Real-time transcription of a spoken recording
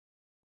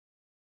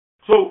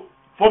So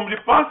from the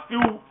past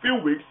few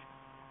weeks,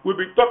 we've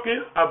been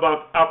talking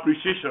about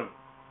appreciation.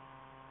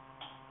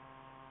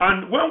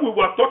 And when we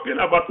were talking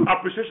about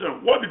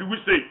appreciation, what did we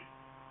say?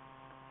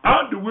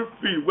 How do we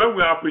feel when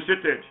we are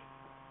appreciated?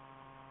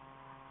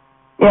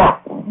 Yeah,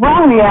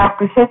 when we are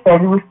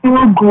appreciated, we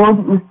feel good,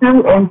 we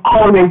feel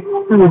encouraged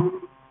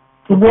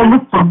to be able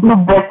to do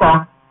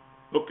better.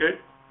 Okay.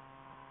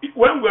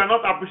 When we are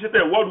not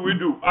appreciated, what do we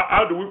do?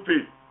 How do we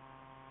feel?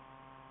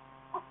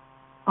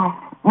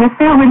 We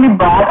feel really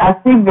bad, as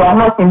if we are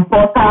not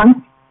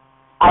important,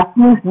 as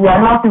if we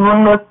are not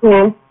even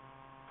noticed.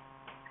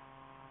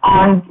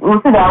 And we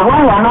see that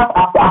when we are not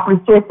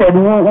appreciated,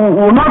 we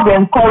will not be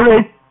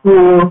encouraged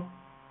to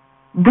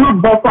do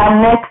better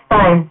next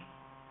time.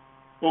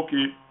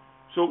 Okay.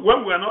 So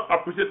when we are not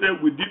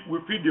appreciated, we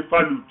feel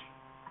devalued.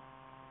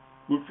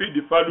 We feel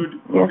devalued,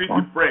 we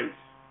feel depressed.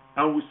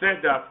 And we said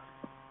that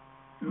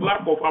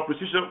lack of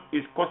appreciation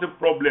is causing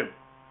problem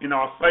in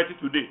our society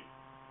today.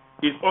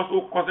 It's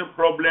also causing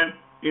problem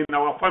in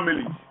our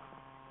families.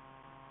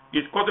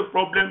 It's causing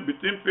problem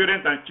between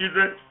parents and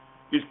children.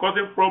 It's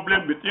causing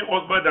problem between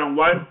husband and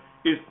wife.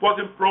 It's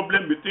causing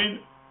problem between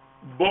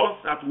boss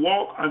at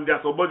work and their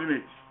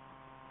subordinates.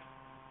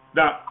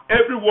 That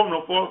every one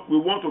of us,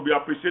 we want to be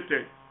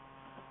appreciated.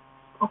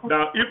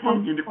 That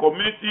even in the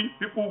community,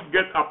 people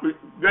get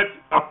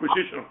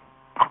appreciation.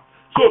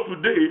 So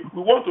today,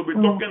 we want to be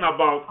talking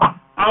about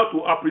how to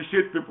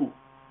appreciate people.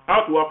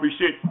 How to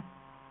appreciate.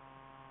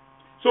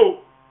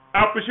 So,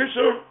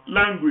 appreciation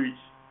language.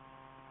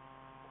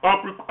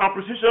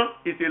 Appreciation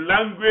is a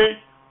language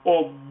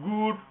of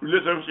good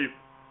relationship.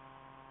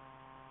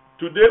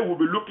 Today, we'll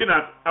be looking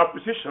at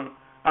appreciation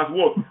as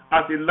what?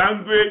 As a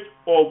language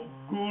of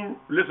good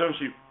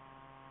relationship.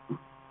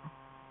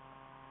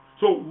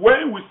 So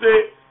when we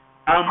say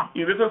I'm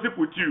in relationship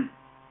with you,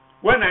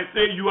 when I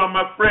say you are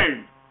my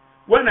friend,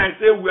 when I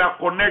say we are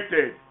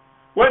connected,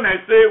 when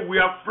I say we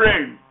are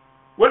friends,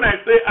 when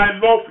I say I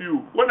love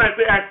you, when I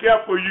say I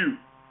care for you,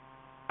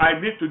 I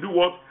need to do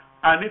what?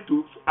 I need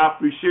to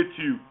appreciate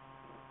you.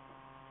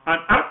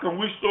 And how can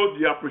we show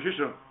the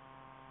appreciation?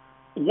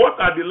 What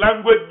are the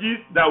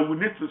languages that we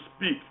need to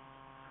speak?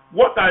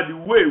 What are the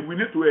ways we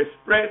need to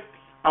express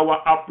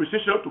our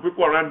appreciation to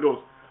people around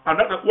us?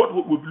 And that's what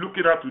we'll be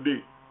looking at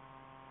today.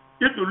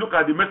 If you look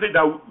at the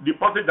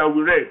passage that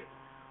we read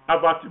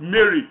about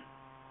Mary,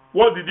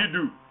 what did he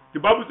do?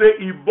 The Bible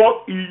says he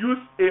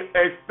used an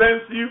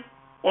expensive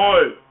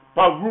oil,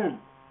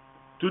 perfume,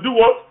 to do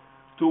what?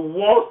 To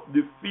wash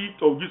the feet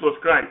of Jesus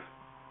Christ.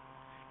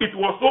 It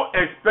was so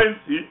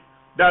expensive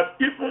that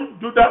even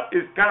Judas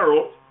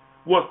Iscariot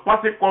was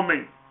passing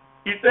comment.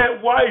 He said,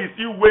 why is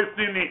he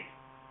wasting it?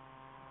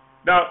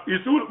 That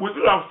we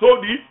should have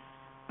sold it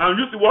and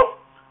use it what?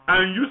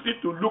 And use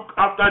it to look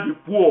after the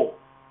poor.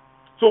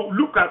 So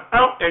look at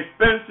how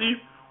expensive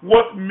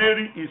what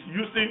Mary is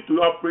using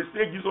to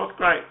appreciate Jesus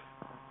Christ.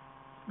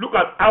 Look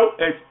at how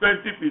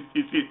expensive it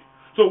is.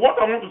 So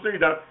what I want to say is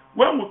that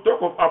when we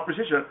talk of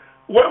appreciation,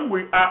 when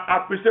we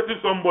are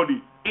appreciating somebody,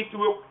 it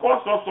will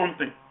cost us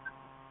something.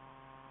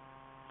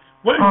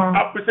 When you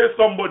appreciate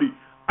somebody,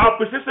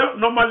 appreciation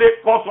normally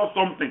costs us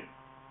something.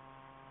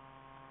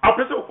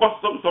 Appreciation will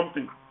cost us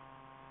something.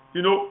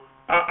 You know,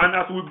 and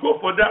as we go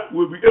for that,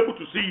 we'll be able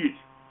to see it.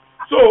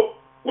 So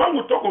when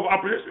we talk of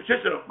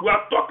appreciation, we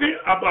are talking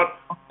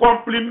about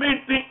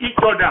complementing each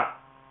other.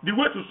 The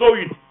way to show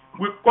it,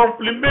 we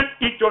complement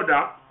each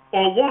other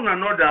or one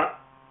another's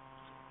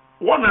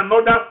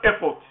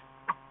effort.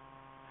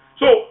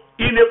 So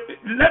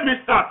let me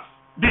start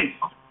this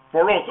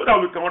for us so that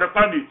we can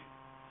understand it.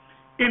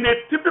 In a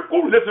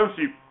typical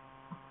relationship,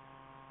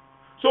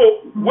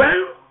 so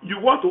when you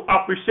want to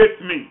appreciate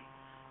me,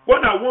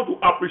 when I want to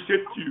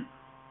appreciate you,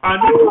 I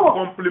need to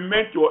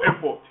complement your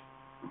effort.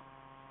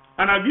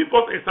 And I'll give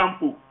us a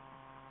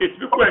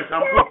typical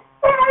example.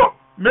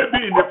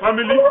 Maybe in a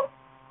family,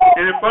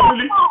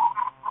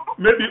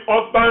 maybe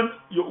husband,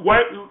 your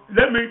wife.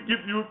 Let me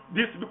give you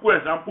this typical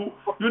example.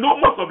 You know,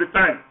 most of the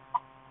time,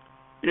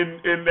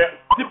 in the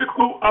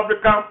typical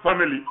African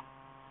family,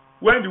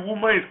 when the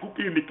woman is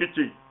cooking in the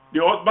kitchen, the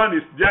husband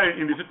is there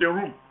in the sitting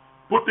room,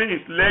 putting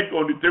his leg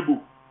on the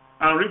table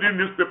and reading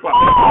newspaper.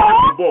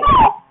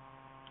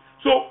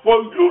 So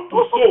for you to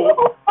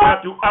show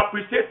that you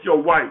appreciate your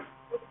wife,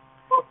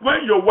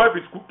 when your wife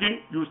is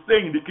cooking, you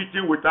stay in the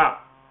kitchen with her.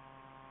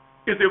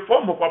 It's a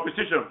form of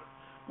appreciation.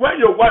 When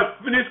your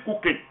wife finishes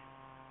cooking,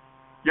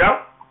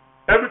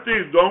 everything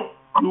is done,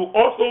 you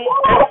also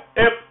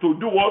help to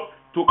do what?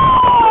 To do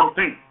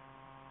something.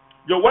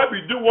 Your wife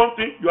is doing one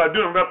thing, you are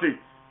doing another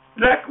thing.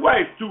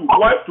 Likewise too,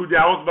 wife to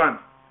their husband.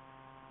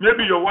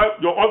 Maybe your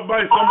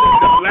husband is somebody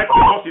that likes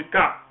to wash his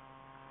car.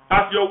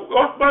 As your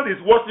husband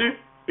is washing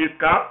his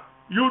car,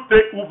 you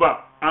take Uber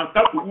and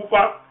start to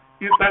Uber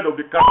inside of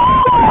the car.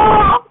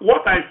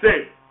 What I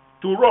said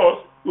to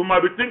us, we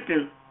might be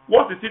thinking,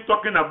 what is he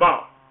talking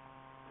about?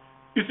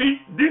 You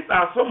see, these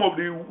are some of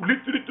the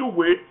little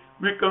ways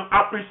we can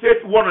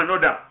appreciate one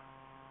another.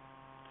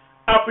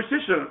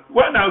 Appreciation,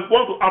 when I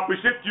want to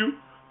appreciate you,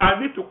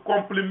 I need to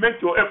compliment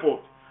your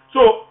effort.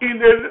 So in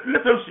a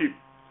relationship,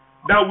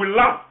 that will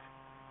last,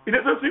 a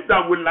relationship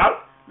that will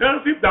last, a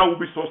relationship that will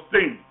be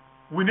sustained,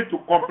 we need to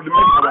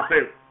complement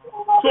ourselves.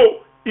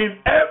 So in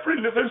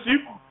every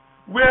relationship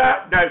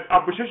where there is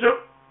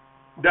appreciation,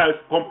 there is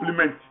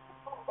compliment.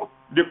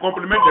 They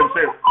complement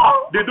themselves.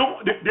 They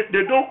don't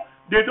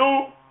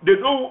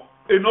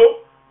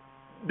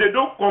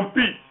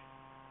compete.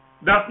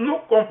 There's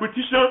no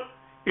competition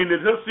in a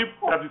relationship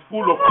that is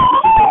full of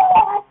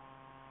competition.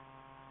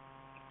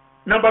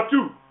 Number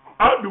two,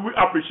 how do we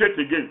appreciate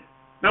again?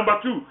 Number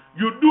two,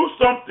 you do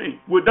something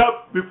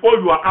before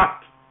you are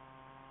asked.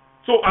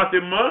 So as a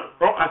man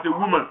or as a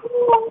woman,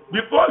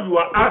 before you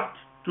are asked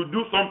to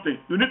do something,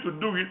 you need to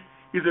do it.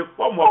 Is a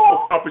form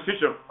of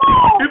appreciation.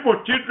 People,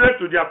 children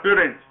to their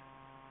parents,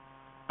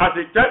 as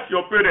a child to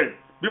your parents,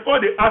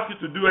 before they ask you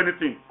to do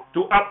anything,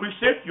 to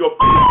appreciate your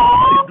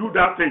parents to do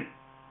that thing,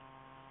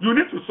 you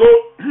need to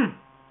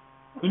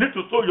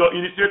show your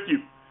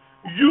initiative.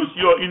 Use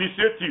your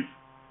initiative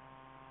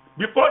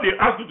before they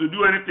ask you to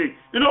do anything.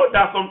 You know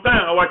that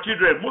sometimes our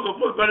children, most of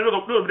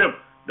them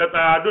that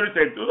are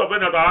adolescents, those of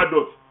them that are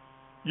adults,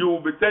 you will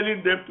be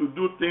telling them to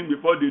do things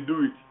before they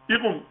do it.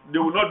 Even they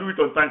will not do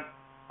it on time.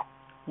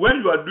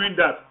 When you are doing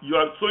that, you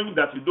are showing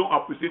that you don't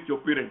appreciate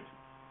your parents.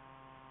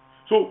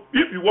 So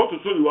if you want to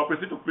show you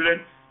appreciate your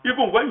parents,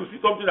 even when you see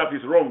something that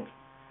is wrong,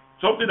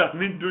 something that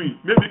needs doing,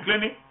 maybe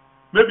cleaning,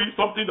 maybe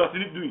something that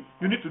needs doing,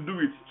 you need to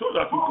do it so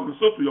that you can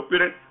show to your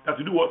parents that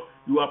you do what?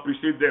 You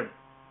appreciate them.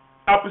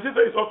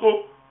 Appreciation is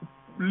also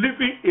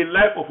living a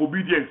life of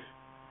obedience.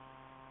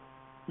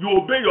 You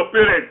obey your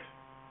parents.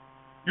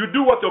 You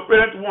do what your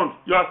parents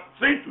want. You are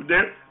saying to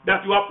them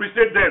that you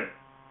appreciate them.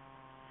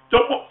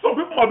 So some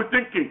people might be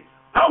thinking,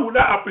 how would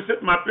I appreciate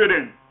my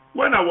parents?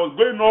 When I was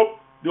growing up,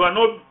 they were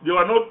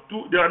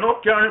not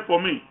caring for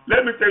me.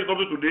 Let me tell you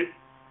something today.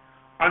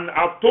 And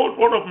I've told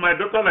one of my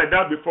daughters like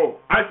that before.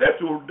 I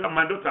said to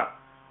my daughter,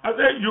 I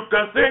said, you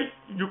can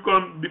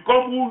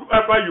become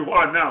whoever you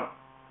are now.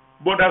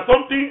 But there's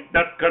something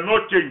that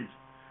cannot change.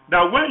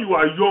 That when you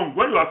are young,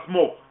 when you are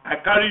small,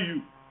 I carry you.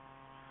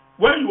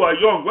 When you are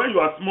young, when you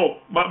are small,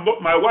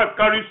 my wife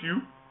carries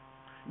you.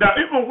 That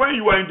even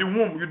when you are in the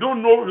womb, you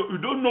don't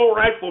know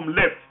right from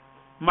left.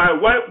 My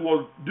wife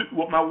was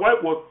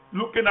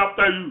looking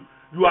after you.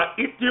 You are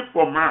eating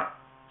from her.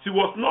 She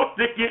was not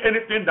taking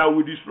anything that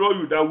will destroy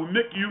you, that will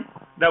make you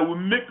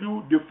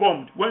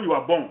deformed when you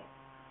are born.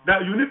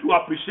 That you need to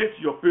appreciate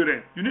your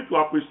parents. You need to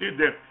appreciate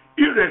them,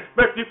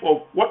 irrespective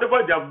of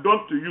whatever they have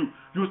done to you.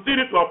 You still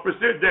need to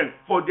appreciate them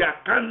for their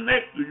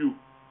kindness to you.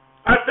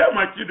 I tell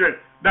my children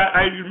that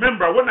I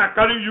remember when I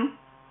carry you,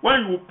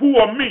 when you pull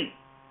on me,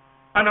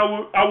 and I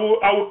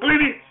will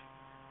clean it.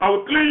 I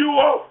will clean you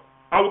off.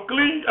 I will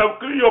clean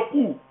your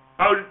poo.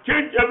 I will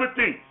change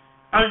everything.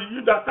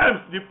 And at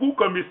times the poo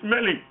can be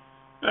smelling.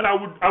 And I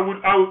will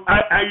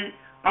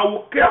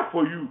care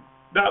for you.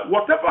 That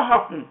whatever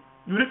happens,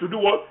 you need to do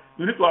what?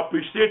 You need to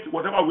appreciate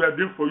whatever we are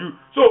doing for you.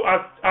 So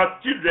as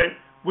children,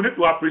 we need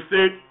to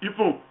appreciate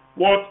even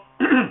what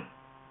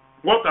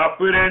our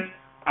parents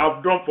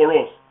have done for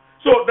us.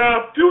 So there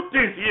are a few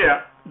things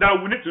here that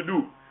we need to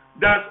do.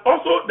 There's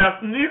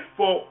need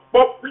for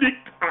public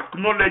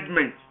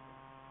acknowledgement.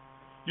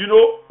 You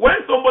know,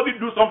 when somebody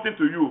do something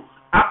to you,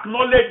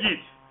 acknowledge it.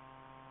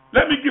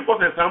 Let me give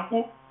us an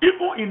example.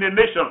 Even in a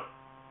nation,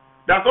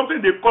 there's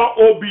something they call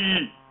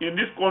OBE in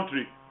this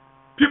country.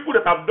 People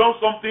that have done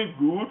something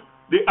good,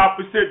 they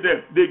appreciate them.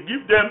 They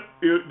give them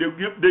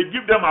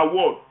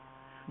award.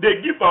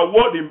 They give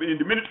award in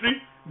the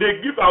military.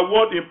 They give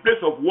award in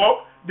place of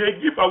work.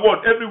 They give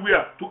award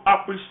everywhere to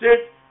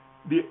appreciate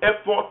the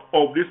effort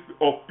of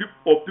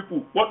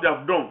people, what they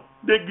have done.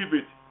 They give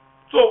it.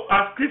 So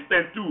as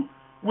Christians too,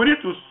 we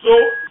need to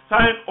show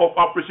sign of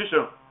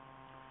appreciation.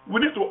 We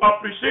need to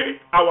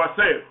appreciate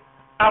ourselves.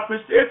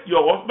 Appreciate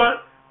your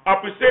husband.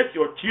 Appreciate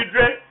your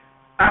children.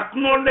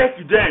 Acknowledge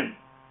them.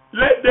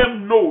 Let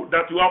them know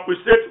that you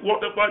appreciate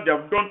whatever they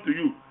have done to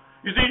you.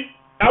 You see,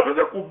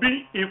 appreciation could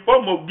be in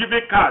form of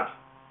giving cards.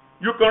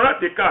 You can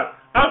write a card.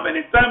 How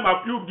many times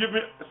have you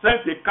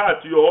sent a card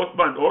to your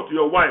husband or to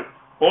your wife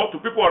or to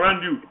people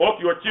around you or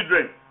to your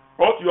children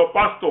or to your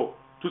pastor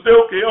to say,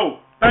 okay,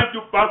 thank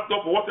you,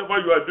 pastor, for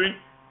whatever you are doing?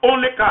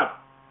 Only card.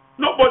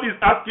 Nobody is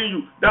asking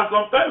you. That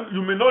sometimes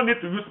you may not need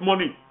to use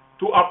money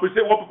to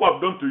appreciate what people have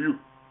done to you.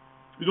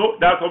 You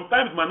know, that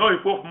sometimes might not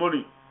involve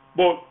money.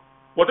 But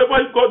whatever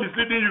God is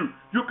leading you,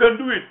 you can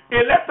do it.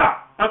 A letter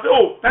and say,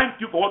 thank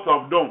you for what you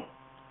have done.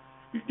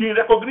 In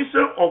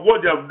recognition of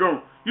what they have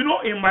done. You know,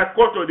 in my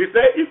culture, they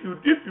say if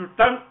you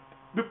thank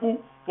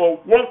people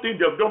for one thing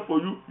they have done for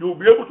you, you will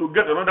be able to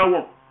get another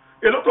one.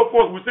 A lot of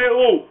us will say,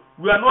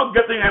 we are not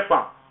getting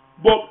helper.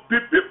 But the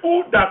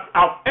people that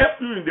have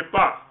helped you in the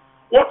past,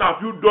 what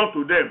have you done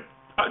to them?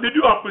 Did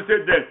you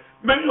appreciate them?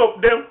 Many of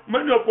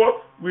us,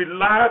 we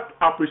lack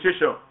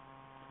appreciation.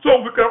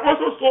 So we can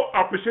also show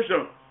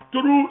appreciation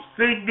through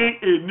singing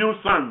a new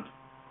song.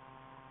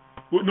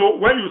 You know,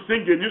 when you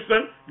sing a new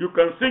song, you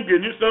can sing a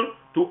new song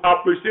to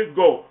appreciate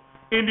God.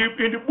 In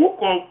the book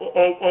of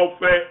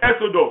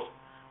Exodus,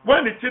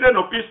 when the children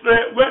of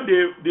Israel, when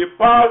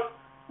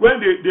when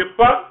they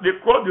crossed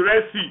the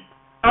Red Sea.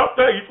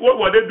 After it,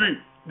 what were they doing?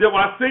 They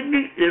were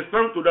singing a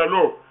song to the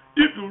Lord.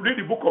 If you read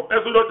the book of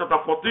Exodus chapter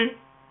 14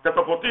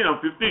 and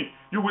 15,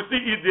 you will see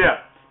it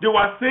there. They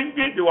were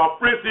singing, they were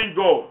praising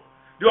God.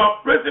 They were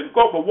praising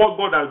God for what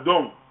God has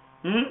done.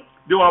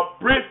 They were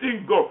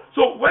praising God.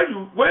 So when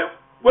you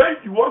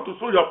want to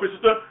show your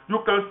appreciation, you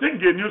can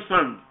sing a new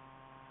song.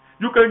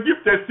 You can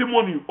give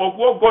testimony of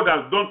what God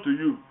has done to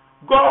you.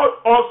 God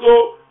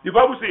also, the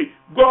Bible says,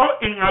 God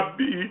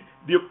inhabits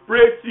the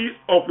praises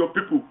of your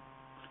people.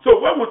 So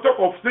when we talk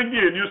of singing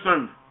a new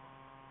song,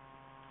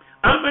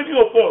 how many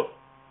of us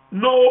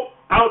know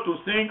how to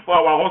sing for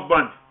our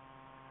husband?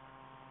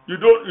 You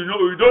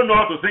don't know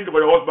how to sing for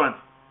your husband.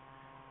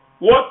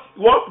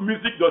 What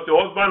music does your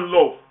husband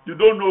love? You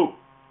don't know.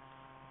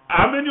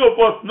 How many of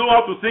us know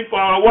how to sing for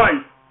our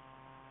wife?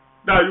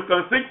 Now you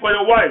can sing for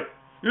your wife.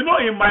 You know,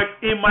 in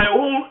my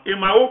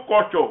own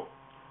culture,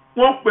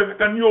 one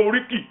person ní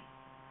oríkì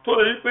tó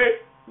lè pé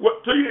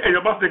tó yí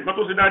èèyàn bá ṣe nǹkan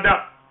tó ṣe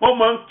dáadáa wọ́n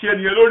máa ń kí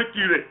ẹnìyẹn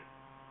lóríkì rẹ̀.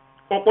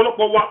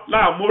 Ọ̀pọ̀lọpọ̀ wa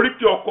láàmú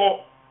oríkì ọkọ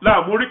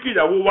láàmú oríkì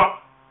ìyàwó wa.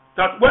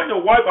 That when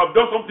your wife have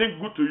done something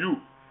good to you,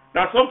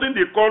 that's something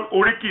they call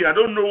oriki. I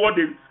don't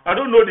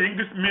know the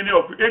English meaning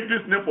of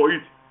English name for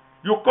it.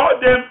 You call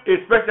them a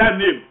special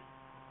name.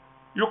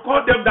 You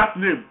call them that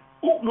name.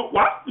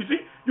 What? You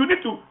see, we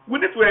need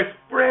to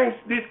express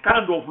this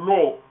kind of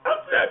love.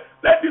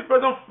 Let this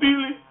person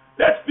feel.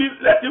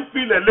 Let him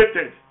feel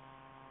elated.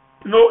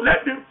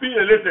 Let him feel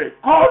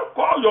elated.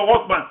 Call your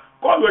husband.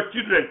 Call your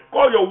children.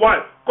 Call your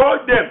wife. Call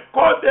them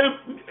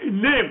a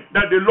name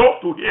that they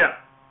love to hear.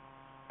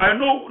 I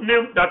know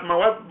names that my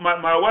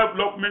wife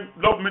love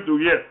me to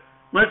hear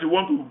when she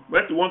want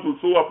to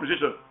show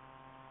appreciation,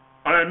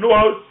 and I know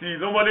how she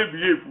normally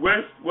behave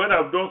when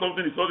I've done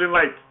something she doesn't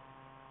like.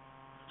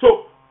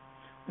 So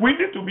we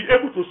need to be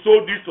able to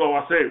show this to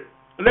ourselves.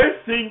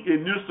 Let's sing a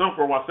new song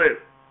for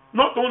ourselves.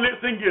 Not only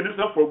sing a new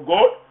song for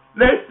God,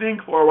 let's sing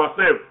for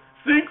ourselves.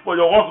 Sing for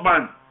your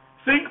husband.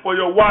 Sing for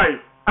your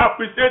wife.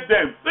 Appreciate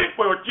them. Sing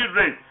for your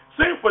children.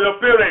 Sing for your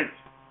parents.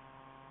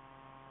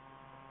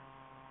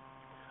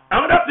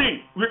 Another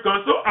thing, we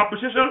can show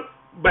appreciation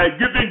by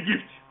giving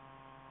gifts.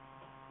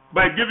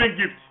 By giving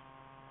gifts.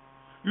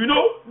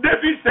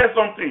 David said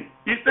something.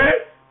 He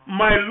said,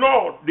 my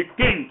Lord, the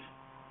king,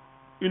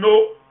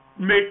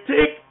 may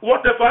take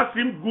whatever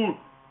seems good.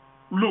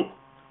 Look,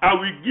 I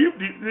will give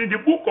in the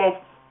book of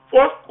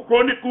 1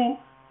 Chronicles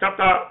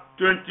chapter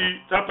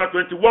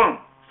 21,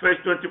 verse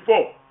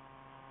 24.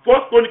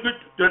 1 Chronicles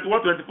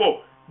 21,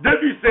 24.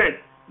 David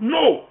said,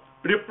 no,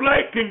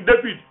 replied King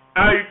David,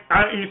 I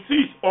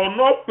insist on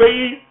not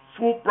paying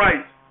full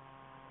price.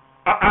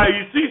 I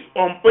insist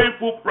on paying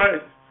full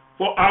price,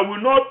 for I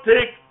will not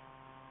take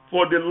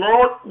for the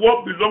Lord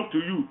what belongs to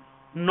you,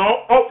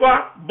 nor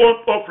offer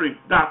burnt offering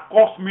that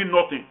cost me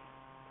nothing.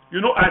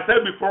 I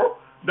said before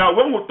that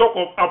when we talk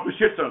of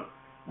appreciation,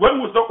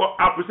 when we talk of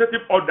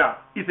appreciative order,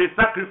 it's a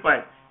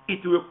sacrifice.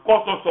 It will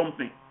cost us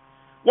something.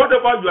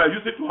 Whatever you are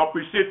using to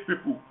appreciate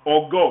people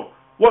or God,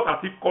 what has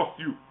it cost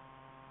you?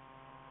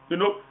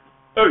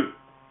 Hey,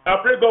 I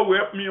pray God will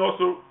help me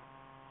also.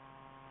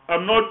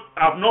 I've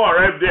not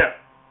arrived there.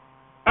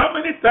 How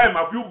many times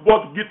have you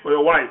bought gift for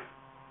your wife?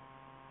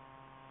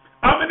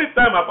 How many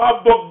times have I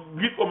bought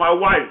gift for my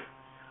wife?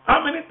 How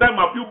many times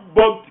have you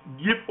bought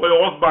gift for your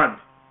husband?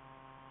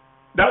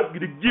 That's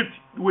the gift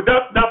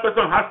without that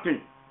person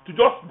asking. To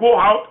just go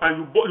out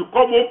and you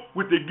come home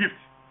with a gift.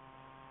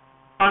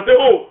 And say,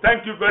 oh,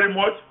 thank you very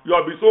much. You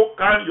have been so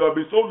kind. You have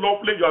been so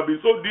lovely. You have been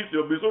so this.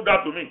 You have been so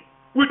that to me.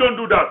 We don't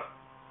do that.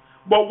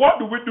 But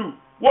what do?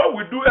 What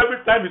we do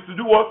every time is to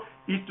do what?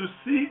 Is to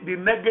see the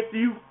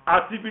negative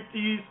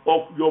activities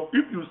of your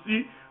people. You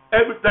see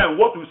every time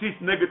what you see is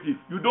negative.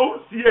 You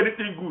don't see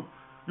anything good.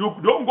 You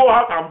don't go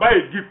out and buy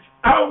a gift.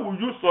 How will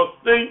you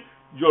sustain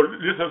your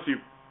relationship?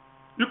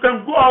 You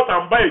can go out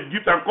and buy a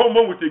gift and come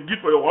home with a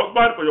gift for your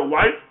husband, for your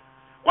wife.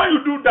 When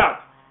you do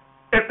that,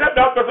 except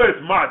that person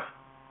is mad,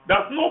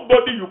 there's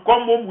nobody you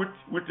come home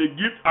with a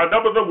gift and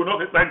that person will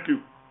not say thank you.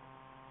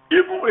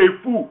 Even a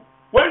fool,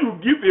 when you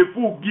give a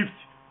fool gift,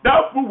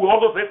 that fool will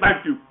also say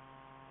thank you.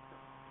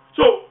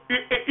 So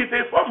it's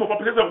a form of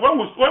appreciation when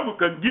we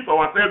can give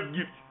ourselves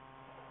gifts.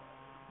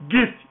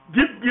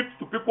 Give gifts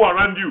to people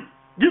around you.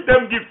 Give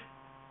them gifts.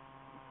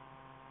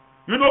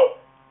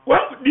 When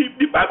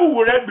the Bible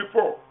we read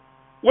before,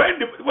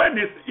 when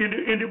it's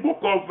in the book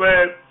of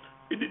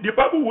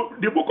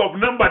the book of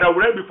Numbers that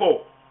we read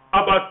before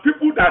about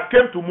people that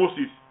came to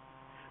Moses,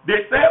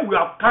 they said we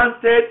have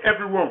counted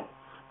everyone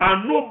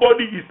and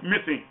nobody is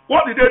missing.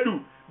 What did they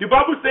do? The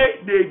Bible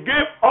said they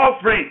gave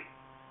offering.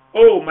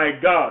 Oh my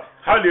God,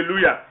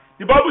 hallelujah!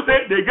 The Bible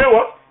said they gave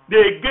what?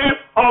 They gave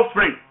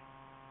offering.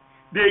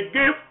 They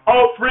gave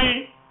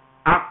offering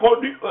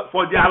according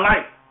for their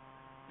life.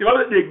 The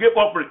Bible said they gave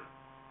offering.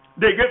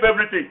 They gave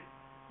everything.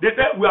 They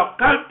said we have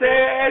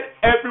counted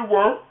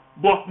everyone,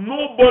 but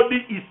nobody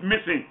is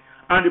missing.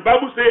 And the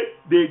Bible said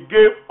they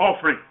gave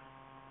offering.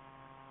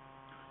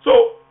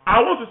 So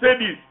I want to say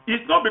this.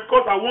 It's not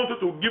because I want you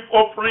to give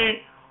offering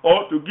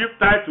or to give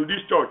tithe to this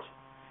church.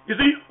 You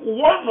see,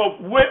 one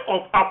of way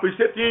of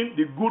appreciating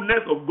the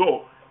goodness of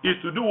God is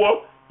to do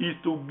what? Is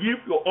to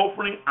give your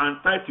offering and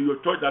tithe to your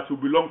church that you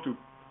belong to.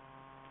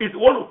 It's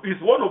one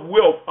of way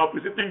of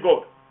appreciating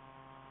God.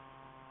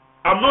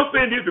 I'm not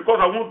saying this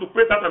because I want to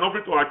pay that and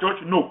offering to our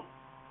church. No.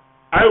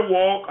 I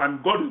work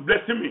and God is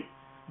blessing me.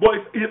 But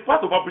it's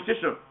part of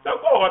appreciation. So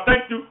God, I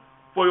thank you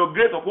for your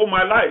grace upon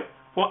my life,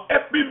 for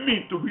helping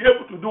me to be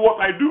able to do what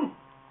I do.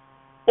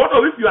 What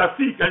if you are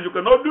sick and you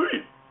cannot do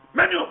it?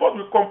 Many of us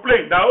will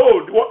complain that,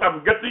 oh, what I'm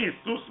getting is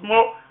too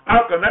small.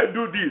 How can I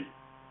do this?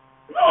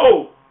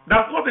 No,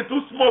 that's not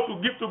too small to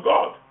give to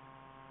God.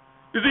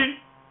 You see,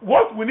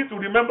 what we need to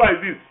remember is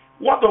this.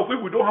 What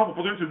if we don't have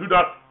opportunity to do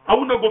that? I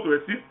will not go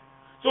to assist.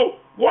 So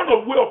one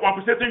of the way of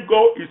appreciating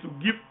God is to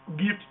give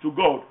gift to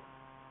God.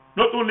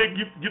 Not only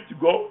give to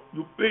God,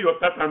 you pay your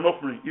tithe and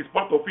offering. It's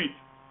part of it.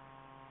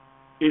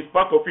 It's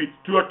part of it.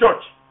 To your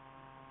church.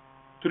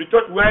 To the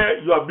church where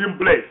you are being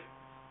blessed.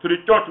 To the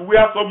church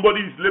where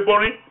somebody is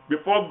laboring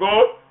before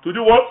God. To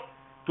do what?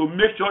 To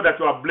make sure that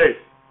you are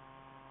blessed.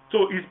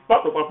 So it's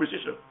part of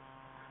appreciation.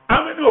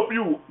 How many of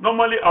you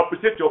normally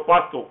appreciate your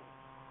pastor?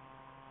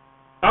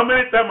 How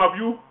many times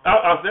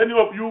has any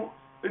of you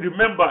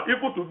remember,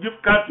 even to give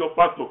cash to your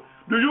pastor?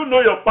 Do you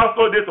know your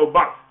pastor date of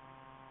birth?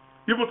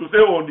 Even to say,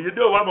 oh, on the day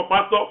of my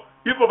pastor,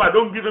 even if I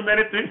don't give him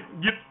anything,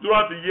 give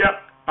throughout the year,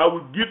 I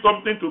will give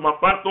something to my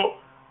pastor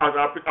as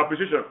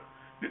appreciation.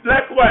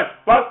 Likewise,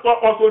 pastor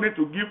also need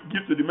to give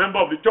to the member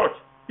of the church.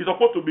 It's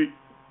supposed to be,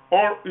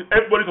 or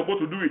everybody's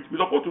supposed to do it.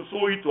 We're supposed to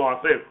sow it to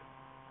ourselves.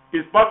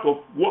 It's part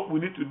of what we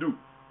need to do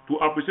to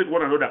appreciate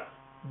one another.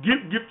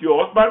 Give gift to your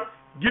husband,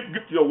 give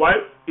gift to your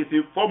wife. It's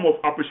a form of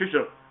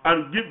appreciation.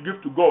 And give gift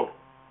to God.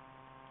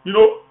 You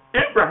know,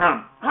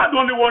 Abraham had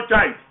only one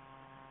child.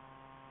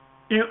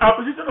 In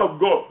appreciation of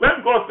God,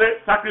 when God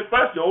said,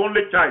 sacrifice your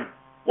only child,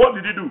 what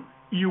did he do?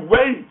 He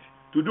went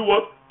to do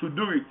what? To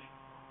do it.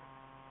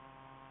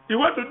 He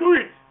went to do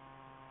it.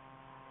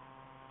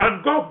 And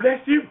God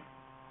bless him.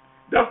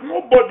 There's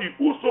nobody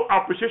who show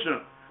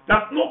appreciation.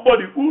 There's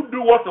nobody who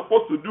do what's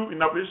supposed to do in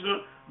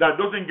appreciation that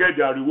doesn't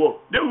get their reward.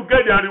 They will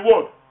get their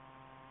reward.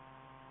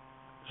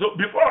 So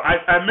before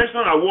I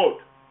mention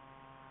award,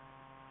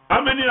 how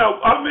many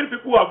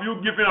people have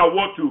you given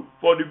award to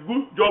for the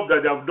good job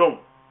that they have done?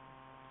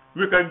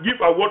 We can give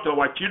award to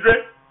our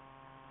children.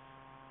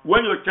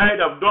 When your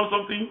child have done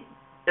something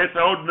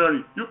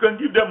extraordinary, you can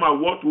give them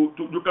award you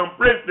can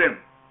praise them.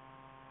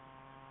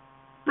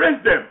 Praise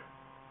them.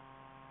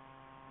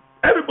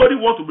 Everybody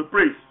wants to be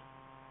praised.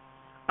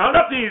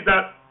 Another thing is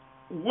that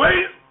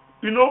when,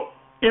 in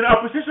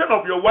appreciation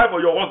of your wife or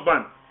your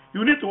husband,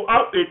 you need to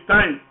have a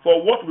time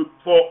for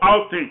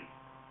outing.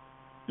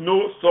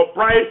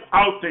 Surprise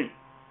outing.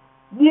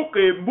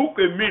 Book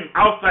a meal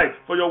outside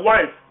for your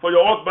wife, for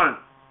your husband.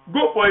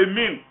 Go for a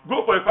meal.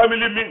 Go for a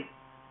family meal.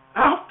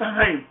 Have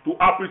time to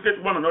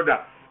appreciate one another.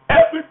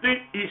 Everything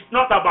is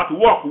not about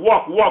work.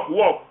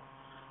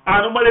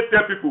 I normally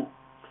tell people,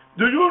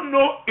 do you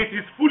know it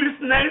is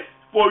foolishness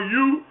for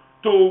you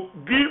to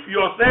give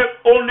yourself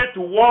only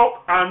to work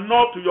and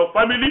not to your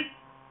family?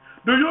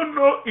 Do you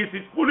know it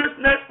is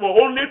foolishness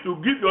for only to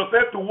give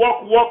yourself to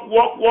work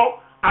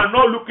and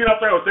not looking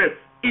after yourself?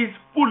 It's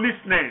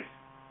foolishness.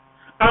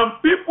 And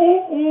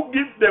people who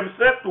give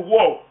themselves to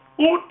work,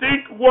 who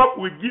think work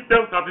will give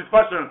them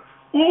satisfaction,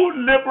 who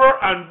labor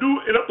and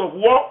do a lot of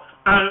work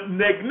and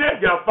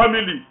neglect their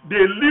family,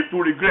 they live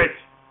to regret.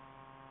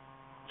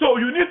 So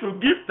you need to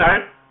give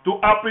time to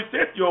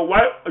appreciate your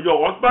wife,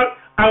 your husband,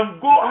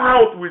 and go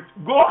out.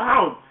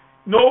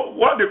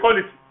 What they call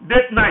it,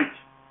 date night.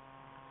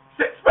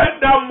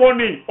 Spend that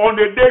money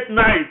on a date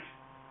night.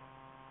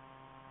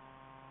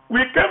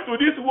 We came to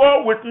this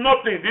world with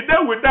nothing. The day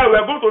we die, we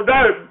are going to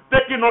die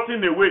taking nothing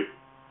away.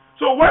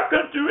 So why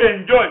can't you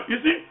enjoy? You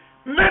see,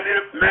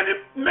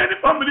 many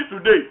families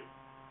today,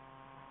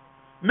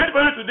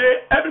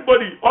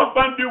 everybody,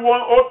 husband do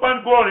one,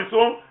 husband go on his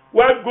own,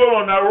 wife go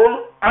on her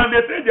own, and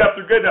they say they are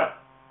together.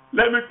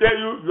 Let me tell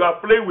you, you are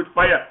playing with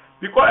fire.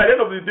 Because at the end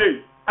of the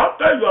day,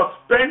 after you have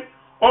spent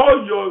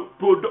all your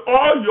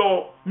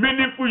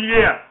meaningful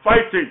year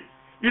fighting,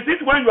 is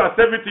it when you are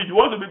 70, you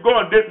want to be going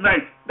on date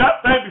night?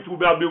 That time it will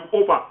have been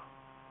over.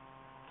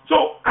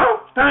 So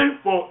have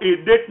time for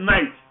a date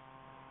night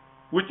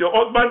with your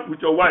husband, with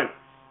your wife.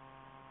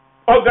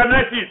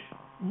 Organize it.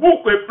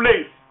 Book a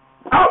place.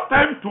 Have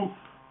time to,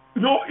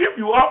 if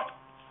you have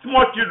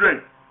small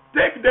children,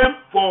 give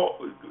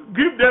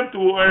them to,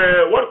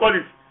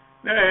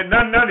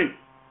 nanny.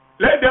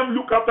 Let them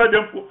look after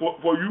them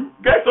for you.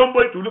 Get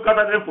somebody to look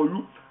after them for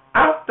you.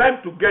 Have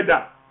time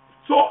together.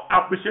 So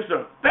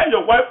appreciation. Tell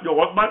your wife, your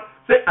husband,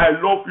 say, I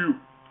love you.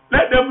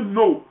 Let them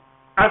know.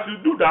 As you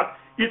do that,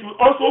 it will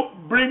also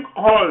bring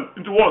all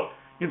into what?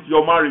 Into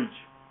your marriage.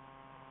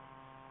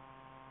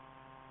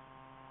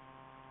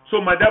 So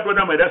my dear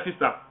brother, my dear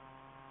sister,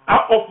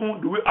 how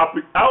often do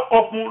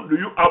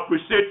you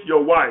appreciate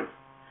your wife?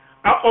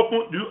 How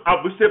often do you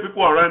appreciate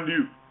people around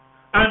you?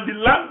 And the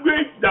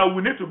language that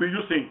we need to be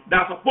using,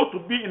 that's supposed to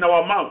be in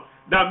our mouth,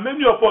 that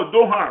many of us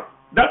don't have,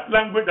 that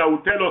language that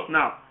will tell us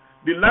now.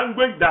 the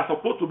language that's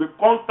supposed to be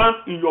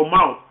constant in your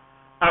mouth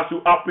as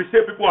you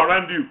appreciate people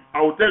around you.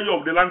 I will tell you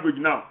of the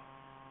language now.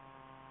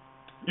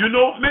 You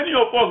know, many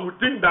of us would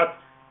think that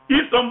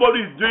if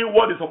somebody is doing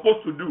what they're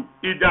supposed to do,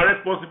 it's their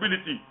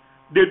responsibility.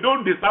 They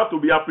don't deserve to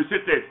be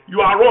appreciated.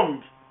 You are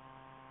wrong.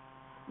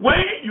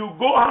 When you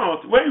go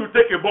out, when you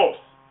take a bus,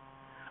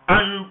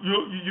 and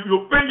you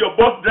pay your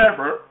bus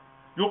driver,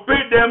 you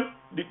pay them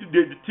the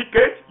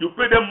ticket, you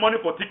pay them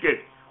money for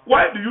ticket.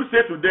 Why do you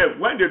say to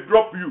them when they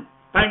drop you,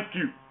 thank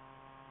you?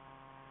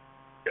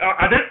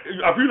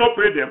 Have you not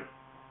paid them?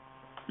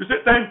 You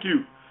say thank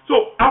you.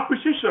 So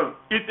appreciation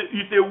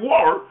is a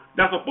word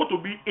that's supposed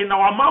to be in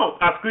our mouth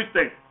as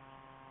Christians.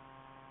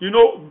 You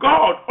know,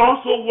 God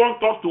also wants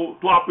us to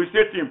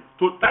appreciate Him,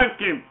 to thank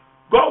Him.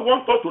 God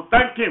wants us to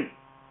thank Him.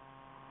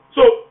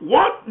 So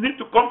what needs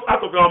to come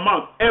out of our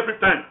mouth every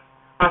time?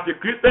 As a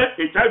Christian,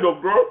 a child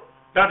of God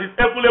that is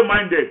heavenly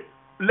minded,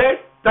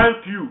 let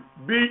thank you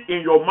be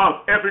in your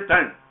mouth every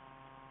time.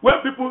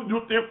 When people do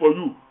things for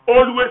you,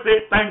 always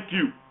say thank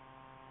you.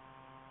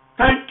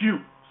 Thank you.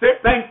 Say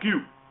thank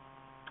you.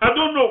 I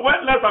don't know,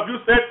 when last have you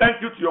said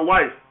thank you to your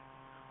wife?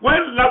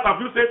 When last have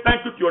you said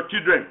thank you to your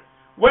children?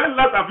 When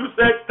last have you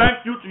said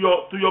thank you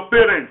to your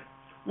parents?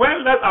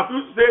 When last have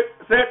you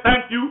said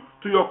thank you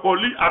to your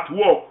colleague at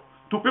work,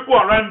 to people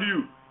around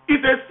you?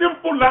 It's a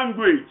simple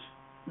language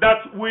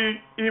that we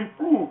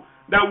improve,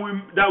 that we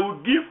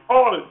give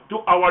all to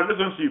our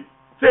relationship.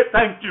 Say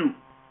thank you.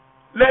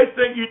 Let's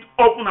say it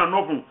often and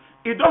often.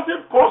 It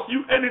doesn't cost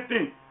you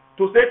anything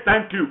to say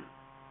thank you.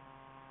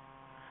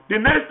 The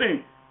next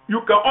thing,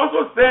 you can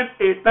also send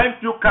a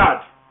thank you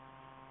card.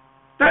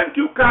 Thank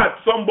you card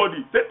to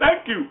somebody. Say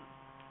thank you.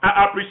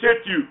 I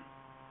appreciate you.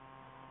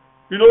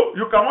 You know,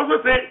 you can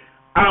also say,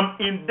 I'm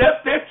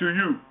indebted to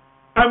you.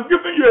 I'm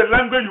giving you a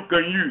language you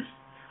can use.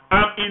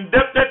 I'm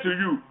indebted to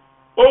you.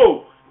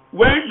 Oh,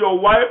 when your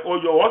wife or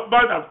your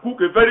husband has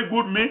cooked a very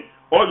good meal,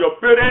 or your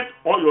parent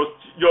or your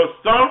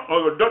son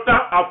or your daughter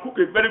have cooked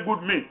a very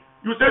good meal,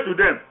 you say to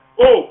them,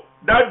 oh,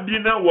 that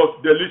dinner was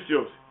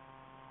delicious.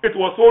 It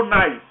was so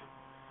nice.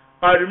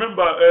 I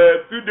remember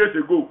a few days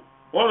ago,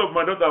 one of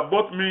my daughters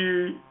bought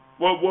me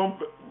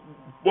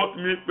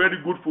very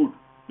good food.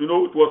 You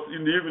know, it was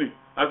in the evening.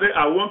 I said,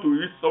 I want to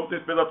eat something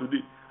special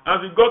today.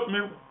 And she got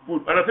me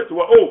food. And I said to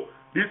her, oh,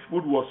 this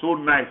food was so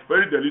nice,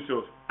 very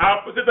delicious. I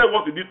appreciated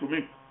what she did for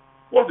me.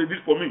 What she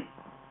did for me.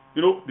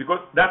 You know, because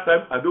that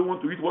time I don't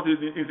want to eat what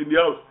is in the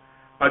house.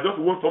 I just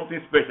want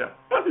something special.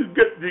 And she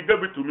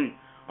gave it to me.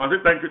 I said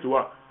thank you to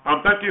her.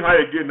 I'm thanking her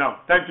again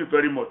now. Thank you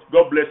very much.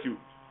 God bless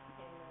you.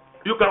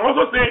 You can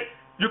also say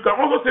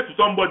to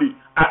somebody,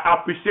 I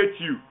appreciate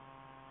you.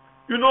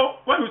 You know,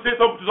 when you say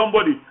something to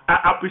somebody,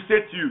 I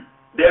appreciate you,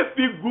 they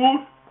feel good,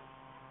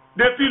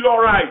 they feel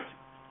alright.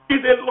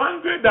 It's a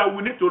language that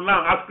we need to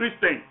learn as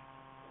Christians.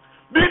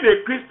 Being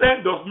a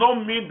Christian does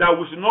not mean that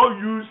we should not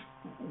use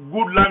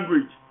good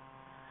language.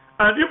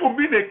 And even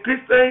being a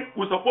Christian,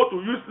 we're supposed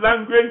to use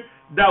language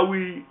that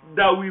we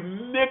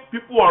make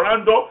people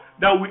around us,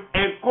 that we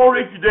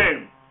encourage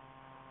them.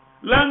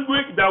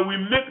 Language that will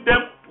make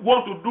them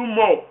want to do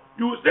more.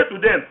 You will say to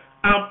them,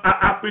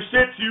 I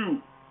appreciate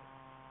you.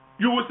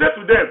 You will say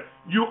to them,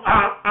 you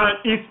are an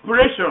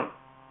inspiration.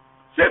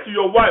 Say to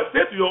your wife,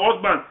 say to your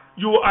husband,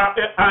 you are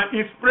an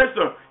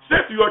inspiration.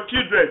 Say to your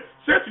children,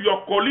 say to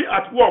your colleague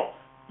at work,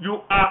 you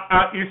are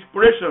an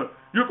inspiration.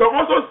 You can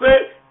also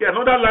say in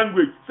another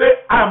language, say,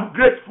 I'm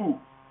grateful.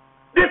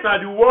 These are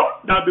the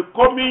words that are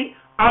coming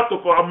out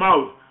of our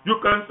mouth. You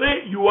can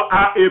say, you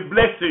are a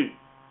blessing.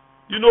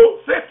 You know,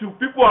 say to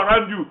people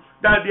around you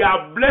that they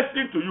are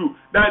blessing to you,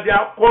 that they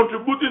are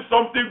contributing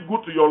something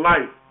good to your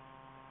life.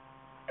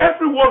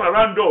 Everyone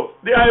around us,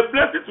 they are a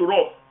blessing to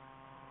us.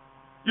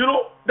 You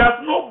know,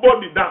 there's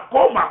nobody that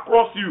come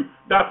across you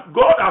that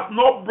God has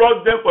not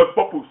brought them for a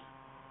purpose.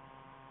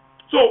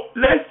 So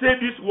let's say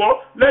this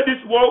word, let this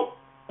word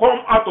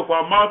come out of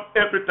our mouth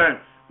every time.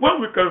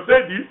 When we can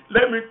say this,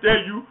 let me tell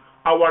you,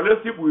 our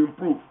relationship will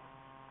improve.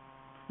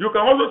 You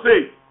can also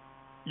say,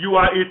 you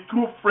are a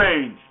true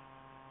friend.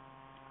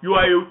 You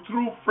are a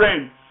true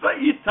friend.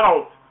 Say it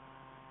out.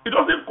 It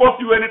doesn't cost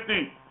you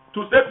anything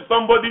to say to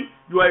somebody,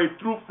 you are a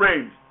true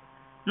friend.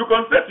 You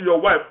can say to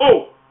your wife,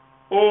 oh,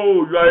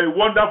 you are a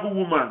wonderful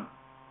woman.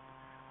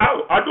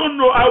 I don't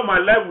know how my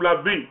life would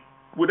have been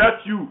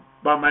without you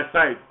by my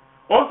side.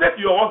 Or say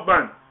to your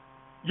husband,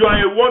 you are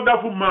a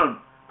wonderful man.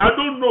 I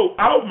don't know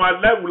how my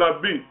life would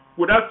have been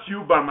without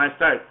you by my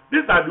side.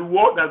 These are the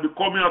words that will be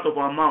coming out of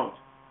our mouth.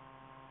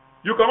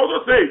 You can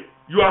also say,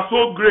 you are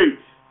so great.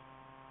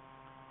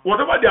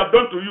 Whatever they have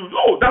done to you,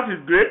 oh, that is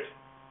great.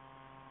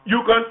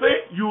 You can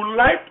say, you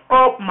light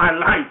up my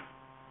life.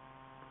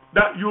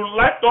 That you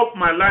light up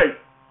my life.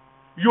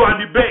 You are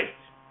the best.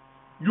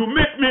 You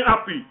make me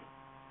happy.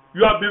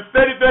 You have been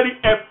very, very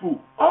helpful.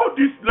 All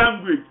this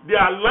language, they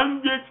are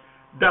language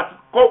that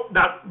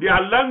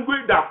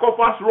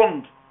covers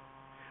wrong.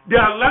 They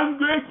are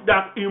language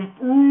that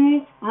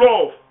improve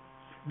love.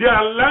 They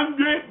are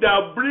language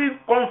that bring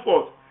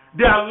comfort.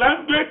 They are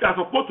language that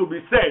are supposed to be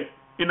said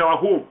in our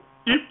home.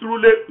 If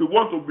truly we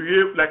want to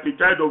behave like a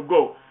child of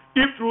God,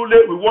 if truly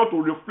we want to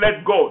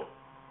reflect God.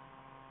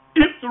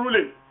 If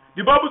truly,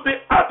 the Bible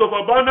says, out of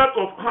abundance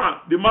of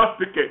heart, the mouth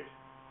speaketh.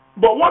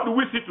 But what do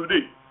we see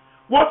today?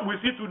 What we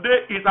see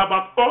today is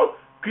about us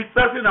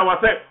criticizing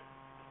ourselves.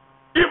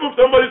 Even if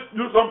somebody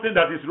do something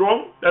that is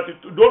wrong, that you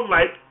don't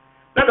like,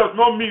 that does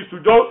not mean you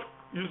should just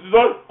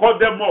cut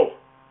them off.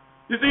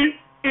 You see,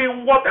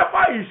 in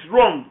whatever is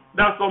wrong,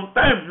 that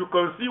sometimes you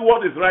can see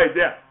what is right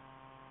there.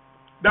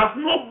 There's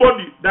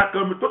nobody that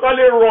can be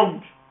totally wrong.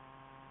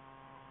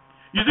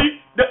 You see,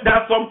 there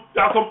are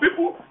some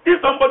people, if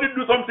somebody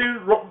do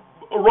something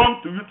wrong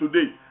to you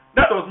today,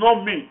 that does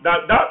not mean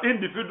that that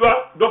individual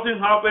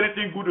doesn't have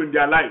anything good in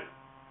their life.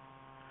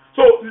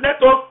 So let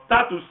us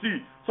start to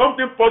see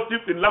something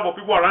positive in the life of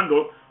people around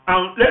us,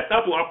 and let's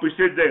start to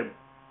appreciate them.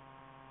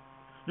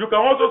 You can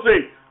also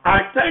say,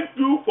 I thank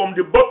you from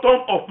the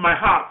bottom of my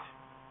heart.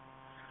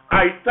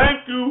 I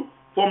thank you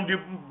from the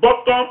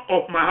bottom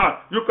of my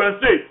heart. You can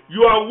say,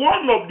 you are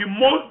one of the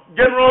most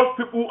generous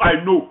people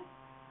I know.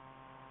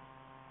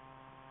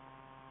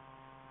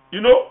 You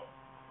know,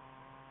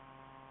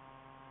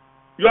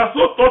 you are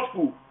so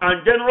thoughtful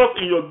and generous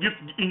in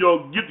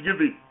your gift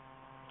giving.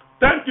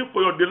 Thank you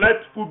for your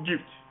delightful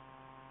gift.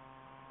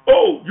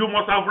 Oh, you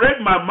must have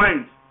read my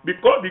mind,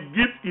 because the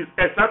gift is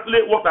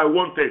exactly what I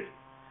wanted.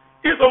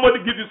 If somebody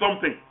gives you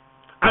something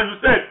and you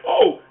said,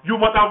 oh, you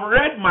must have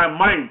read my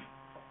mind,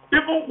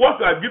 even what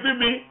you are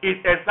giving me is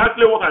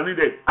exactly what I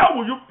needed, how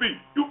will you feel?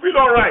 You feel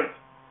all right.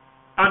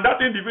 And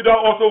that individual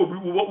also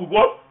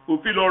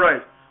will feel all right.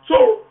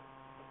 So,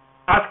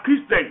 as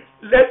Christians,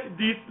 let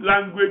this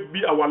language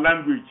be our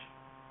language.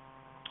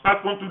 As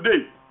from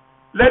today,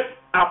 let's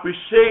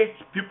appreciate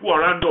people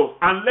around us,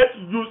 and let's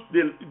use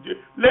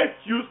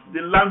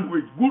the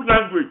language, good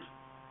language.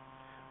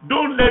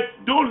 Don't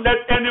let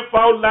any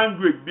foul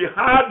language be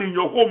heard in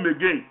your home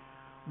again.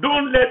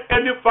 Don't let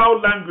any foul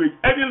language,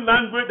 any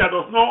language that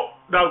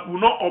will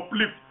not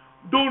uplift,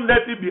 don't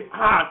let it be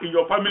heard in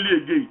your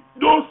family again.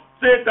 Don't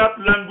say that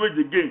language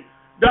again.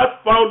 That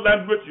foul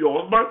language to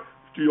your husband,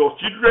 to your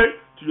children,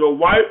 to your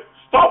wife.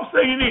 Stop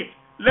saying it.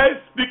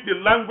 Let's speak the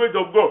language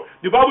of God.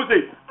 The Bible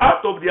says,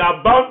 out of the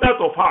abundance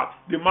of heart,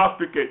 the mouth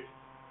speaketh.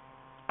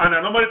 And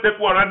I normally tell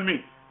people around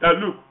me that,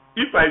 look,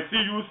 if I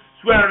see you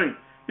swearing,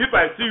 if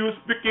I see you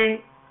speaking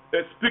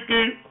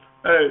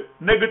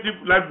negative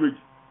language,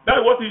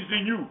 that's what is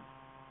in you.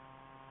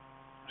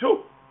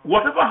 So,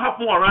 whatever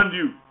happens around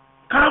you,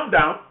 calm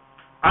down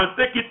and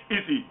take it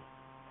easy.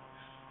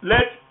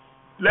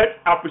 Let's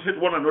appreciate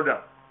one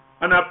another.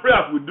 And I pray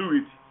as we do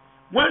it,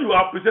 when you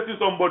are appreciating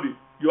somebody,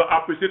 you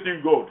are appreciating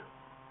God.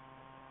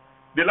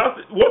 The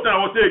last what I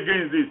will say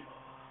again is this.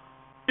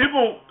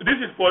 Even this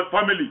is for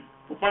family,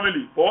 for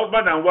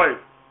husband and wife.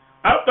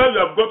 After you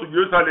have gone to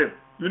Jerusalem,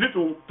 you need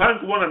to thank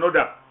one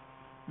another.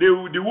 The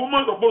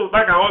woman is supposed to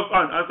thank her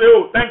husband and say,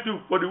 oh, thank you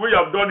for the way you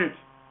have done it.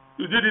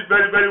 You did it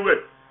very, very well.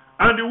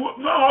 And the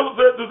man also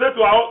to say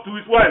to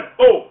his wife,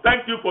 oh,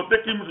 thank you for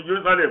taking me to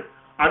Jerusalem.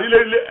 I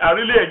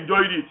really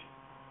enjoyed it.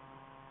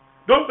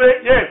 Don't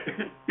say,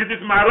 yes, it is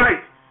my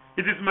right.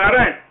 It is my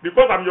right.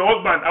 Because I'm your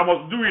husband, I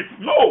must do it.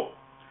 No.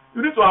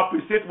 You need to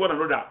appreciate one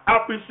another.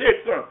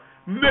 Appreciate, sir.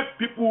 Make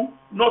people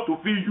not to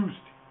feel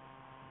used.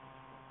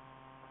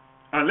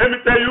 And let me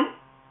tell you,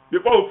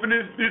 before we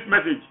finish this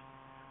message,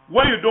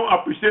 when you don't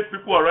appreciate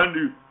people around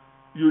you,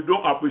 you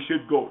don't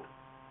appreciate God.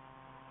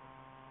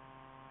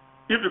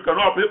 If you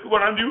cannot appreciate people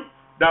around you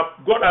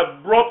that God has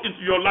brought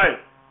into your life,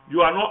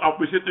 you are not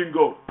appreciating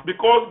God.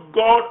 Because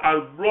God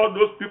has brought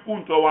those people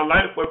into our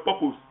life for a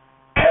purpose.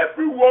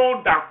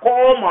 Everyone that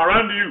come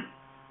around you,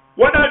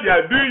 whether they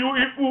are doing you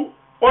evil,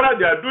 whether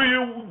they are doing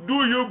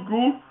you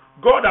good,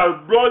 God has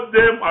brought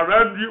them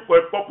around you for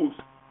a purpose.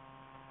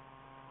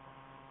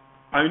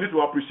 And you need to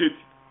appreciate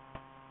it.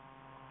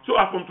 So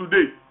as from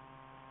today,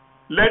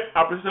 let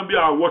appreciation be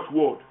our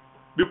watchword.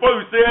 Before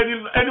you say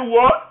any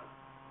word,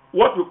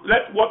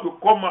 let what will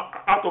come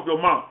out of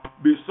your mouth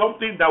be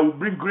something that will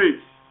bring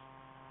grace.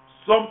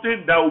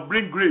 Something that will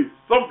bring grace.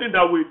 Something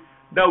that will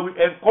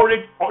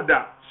encourage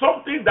others.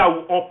 Something that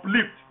will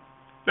uplift.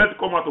 Let it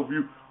come out of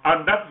you.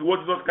 And that is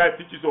what Jesus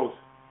Christ teaches us.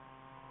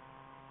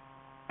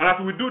 And as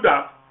we do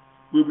that,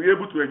 we'll be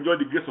able to enjoy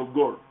the grace of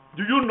God.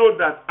 Do you know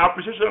that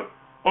appreciation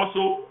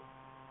also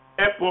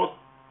helps us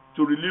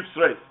to relieve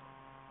stress?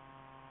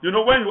 You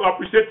know, when you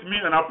appreciate me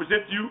and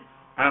appreciate you,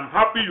 I'm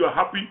happy, you are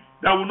happy,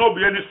 there will not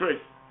be any stress.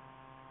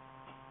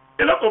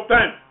 A lot of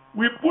times,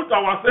 we put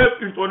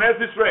ourselves into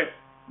unnecessary stress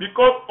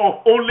because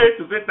of only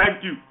to say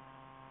thank you.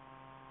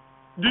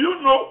 Do you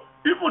know,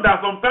 even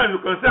that sometimes you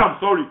can say, I'm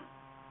sorry.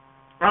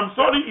 I'm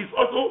sorry is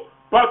also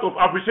part of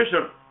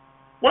appreciation.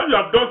 When you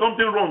have done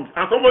something wrong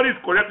and somebody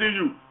is correcting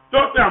you,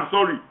 don't say, I'm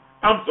sorry.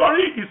 I'm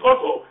sorry is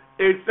also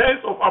a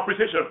sense of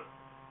appreciation.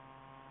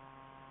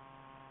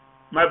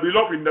 My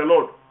beloved in the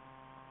Lord,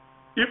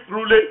 if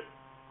truly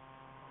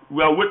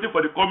we are waiting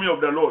for the coming of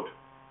the Lord,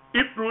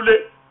 if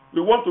truly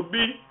we want to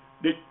be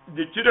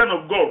the children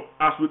of God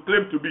as we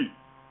claim to be,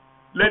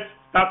 let's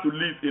start to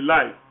live a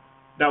life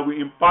that will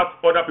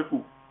impact other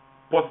people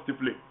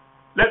positively.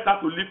 Let's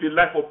start to live a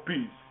life of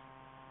peace.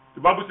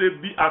 The Bible says,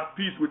 be at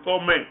peace with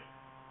all men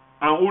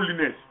and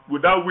holiness,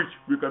 without which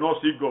we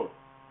cannot see God.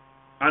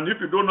 And if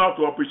you don't know how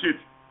to appreciate,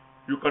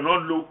 you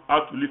cannot know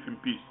how to live in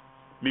peace.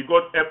 May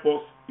God help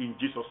us in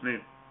Jesus'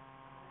 name.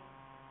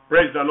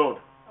 Praise the Lord.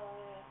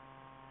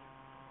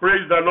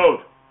 Praise the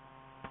Lord.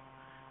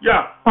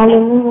 Yeah.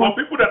 For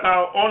people that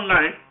are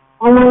online,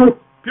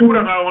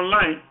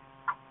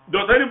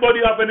 does anybody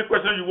have any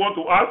question you want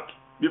to ask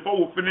before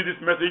we finish this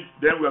message?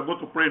 Then we are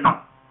going to pray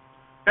now.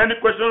 Any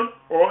question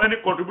or any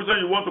contribution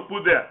you want to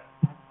put there?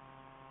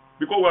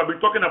 Because we have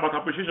been talking about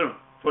appreciation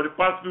for the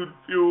past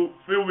few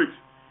weeks,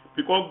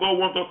 because God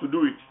wants us to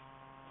do it.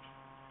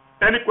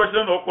 Any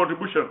question or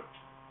contribution?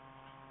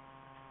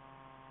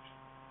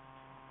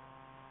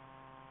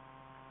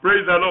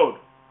 Praise the Lord.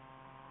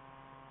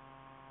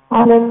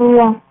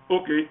 Hallelujah.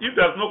 Okay, if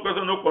there's no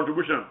question, no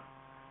contribution,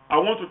 I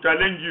want to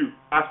challenge you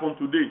as from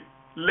today.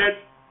 Let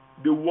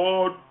the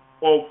word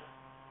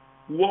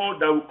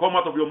that will come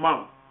out of your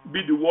mouth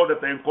be the word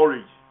that I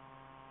encourage.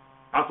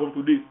 As from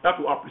today,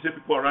 start to appreciate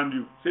people around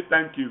you. Say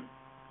thank you.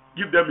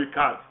 Give them a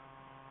card.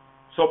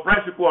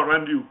 Surprise people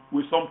around you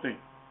with something.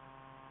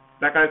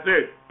 Like I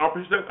said,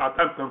 appreciation at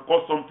times can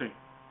cost something.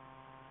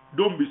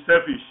 Don't be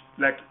selfish.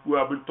 Like we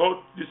have been taught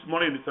this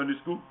morning in the Sunday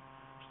school.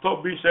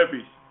 Stop being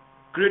selfish.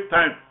 Create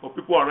time for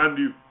people around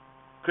you.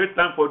 Create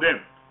time for them.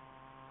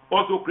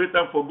 Also create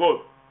time for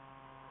God.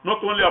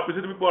 Not only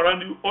appreciate people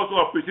around you, also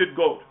appreciate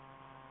God.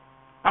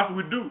 As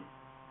we do,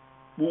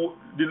 we'll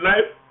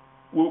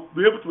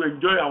be able to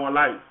enjoy our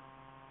life.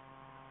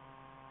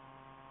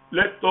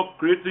 Let's stop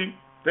creating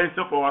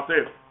tension for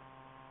ourselves.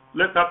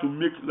 Let's start to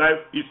make life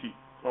easy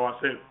for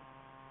ourselves.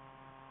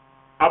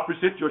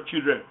 Appreciate your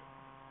children.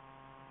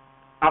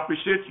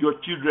 Appreciate your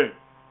children.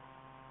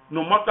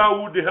 No matter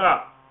who they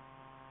are.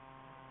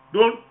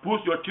 Don't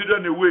push your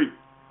children away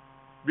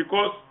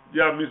because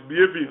they are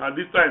misbehaving at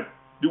this time.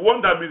 The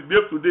one that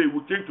misbehaves today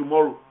will change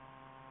tomorrow.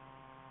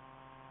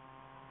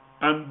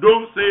 And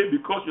don't say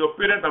because your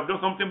parents have done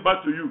something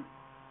bad to you,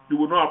 you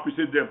will not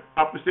appreciate them.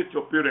 Appreciate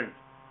your parents.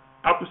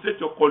 Appreciate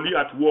your colleague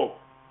at work.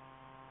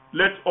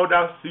 Let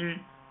others see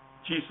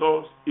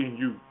Jesus in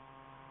you.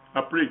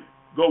 I pray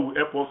God will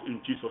help us in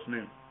Jesus'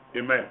 name.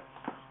 Amen.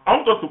 I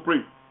want us to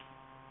pray.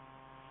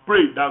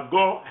 Pray that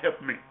God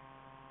help me.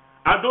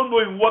 I don't know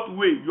in what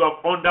way you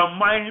have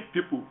undermined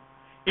people.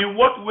 In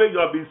what way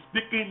you have been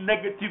speaking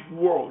negative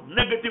words,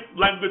 negative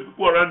language to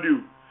people around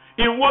you.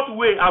 In what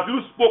way have you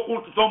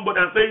spoken to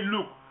somebody and said,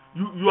 look,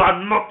 you are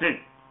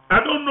nothing. I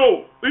don't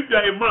know if you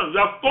are a man,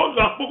 you have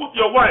spoken to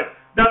your wife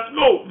that,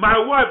 no, my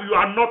wife, you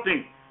are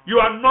nothing.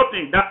 You are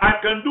nothing. That I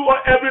can do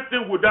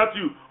everything without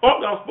you. Or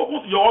you have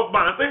spoken to your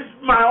husband and said,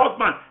 my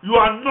husband, you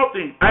are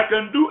nothing. I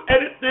can do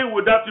anything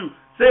without you.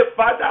 Say,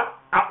 Father,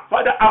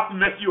 have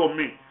mercy on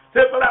me.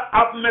 Say, Father,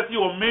 have mercy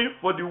on me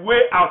for the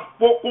way I've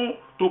spoken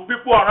to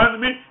people around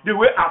me, the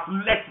way I've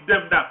let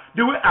them down,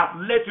 the way I've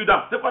let you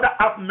down. Say, Father,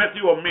 have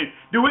mercy on me,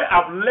 the way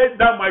I've let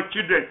down my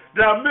children.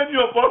 There are many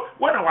of us,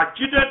 when our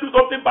children do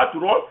something bad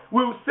to us,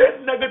 we will say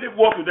negative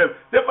words to them.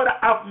 Say, Father,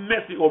 have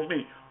mercy on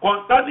me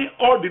concerning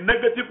all the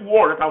negative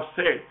words that I've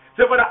said.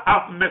 Say, Father,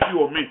 have mercy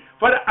on me.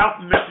 Father,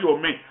 have mercy on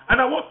me. And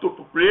I want to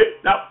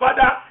pray that,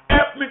 Father,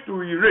 help me to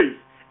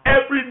erase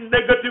every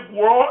negative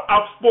word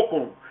I've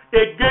spoken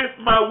against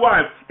my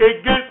wife,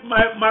 against my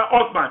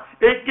husband,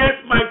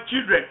 against my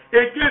children,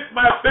 against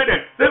my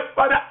parents. Say,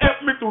 Father,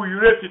 help me to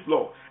erase it,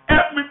 Lord.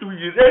 Help me to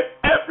erase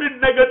every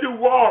negative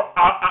word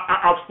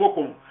I've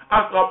spoken.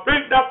 As I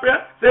pray that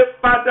prayer, say,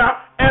 Father,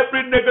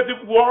 every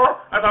negative word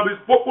that has been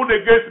spoken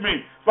against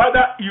me,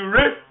 Father,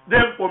 erase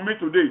them for me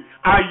today.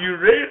 I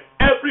erase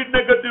every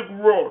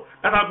negative word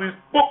that has been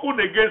spoken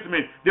against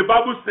me. The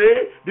Bible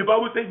says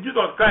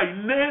Jesus Christ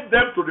nailed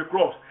them to the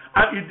cross.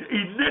 And he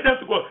nailed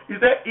them to God. He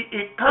said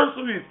he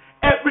cancelled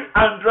every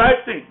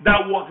handwriting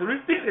that was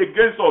written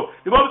against us.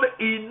 The Bible said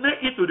he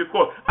nailed it to the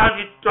cross and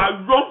he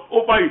triumphed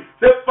over it.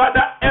 Say, Father,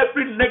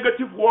 every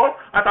negative word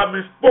that has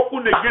been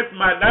spoken against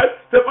my life,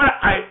 say, Father,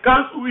 I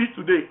cancel it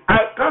today.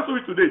 I cancel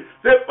it today.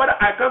 Say, Father,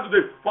 I cancel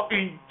it today. For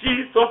in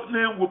Jesus'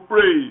 name we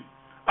pray.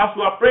 As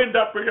we are praying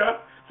that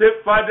prayer, say,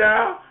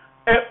 Father,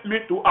 help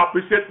me to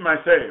appreciate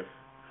myself.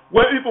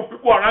 When even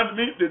people around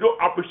me, they don't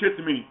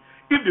appreciate me.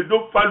 If they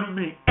don't follow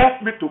me,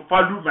 help me to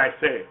follow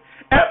myself.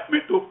 Help me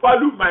to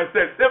follow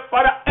myself. Say,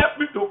 Father, help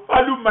me to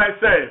follow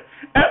myself.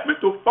 Help me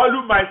to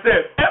follow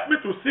myself. Help me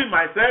to see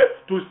myself,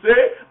 to say,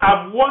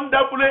 I'm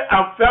wonderfully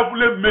and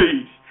fearfully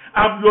made.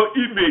 I'm your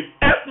image.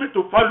 Help me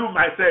to follow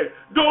myself.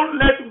 Don't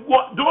let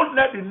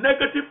the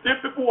negative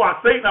things people are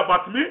saying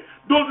about me,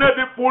 don't let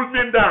it pull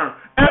me down.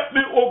 Help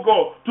me, oh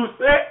God, to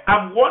say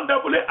I'm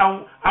wonderfully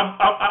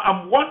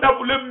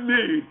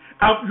made.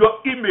 I'm your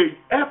image.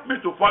 Help me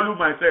to follow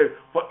myself.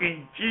 For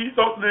in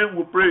Jesus' name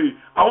we pray.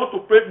 I want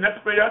to pray the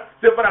next prayer.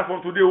 Say, Father, from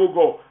today, oh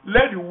God,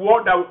 let the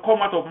word that will come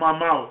out of my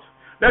mouth,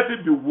 let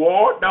it be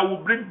word that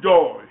will bring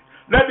joy.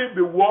 Let it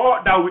be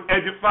word that will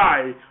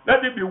edify.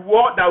 Let it be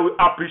word that will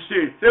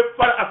appreciate. Say,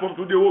 Father, as from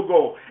today, oh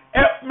God,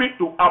 help me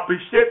to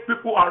appreciate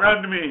people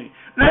around me.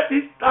 Let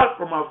it start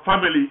from our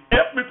family.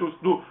 Help me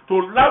to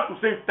learn to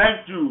say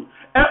thank you.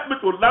 Help me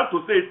to learn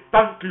to say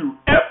thank you.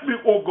 Help me,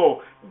 oh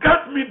God.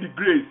 Grant me the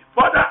grace.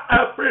 Father,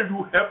 I pray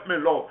you help me,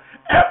 Lord.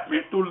 Help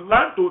me to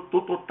learn to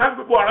thank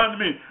people around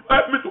me.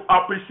 Help me to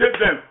appreciate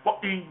them. For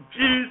in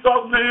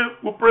Jesus' name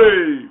we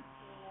pray.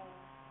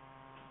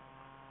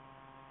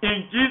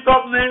 In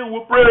Jesus' name we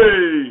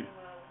pray.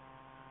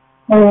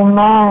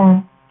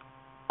 Amen.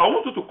 I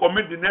want you to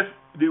commit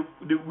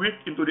the week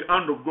into the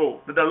hand of God.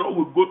 That the Lord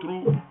will go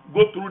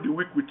through the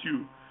week with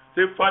you.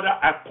 Say, Father,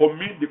 I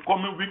commit the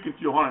coming week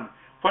into your hand.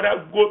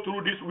 Father, go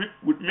through this week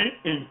with me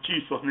in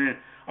Jesus' name.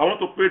 I want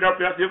to pray that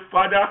prayer. Say,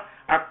 Father,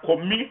 I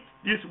commit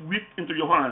this week into your hand.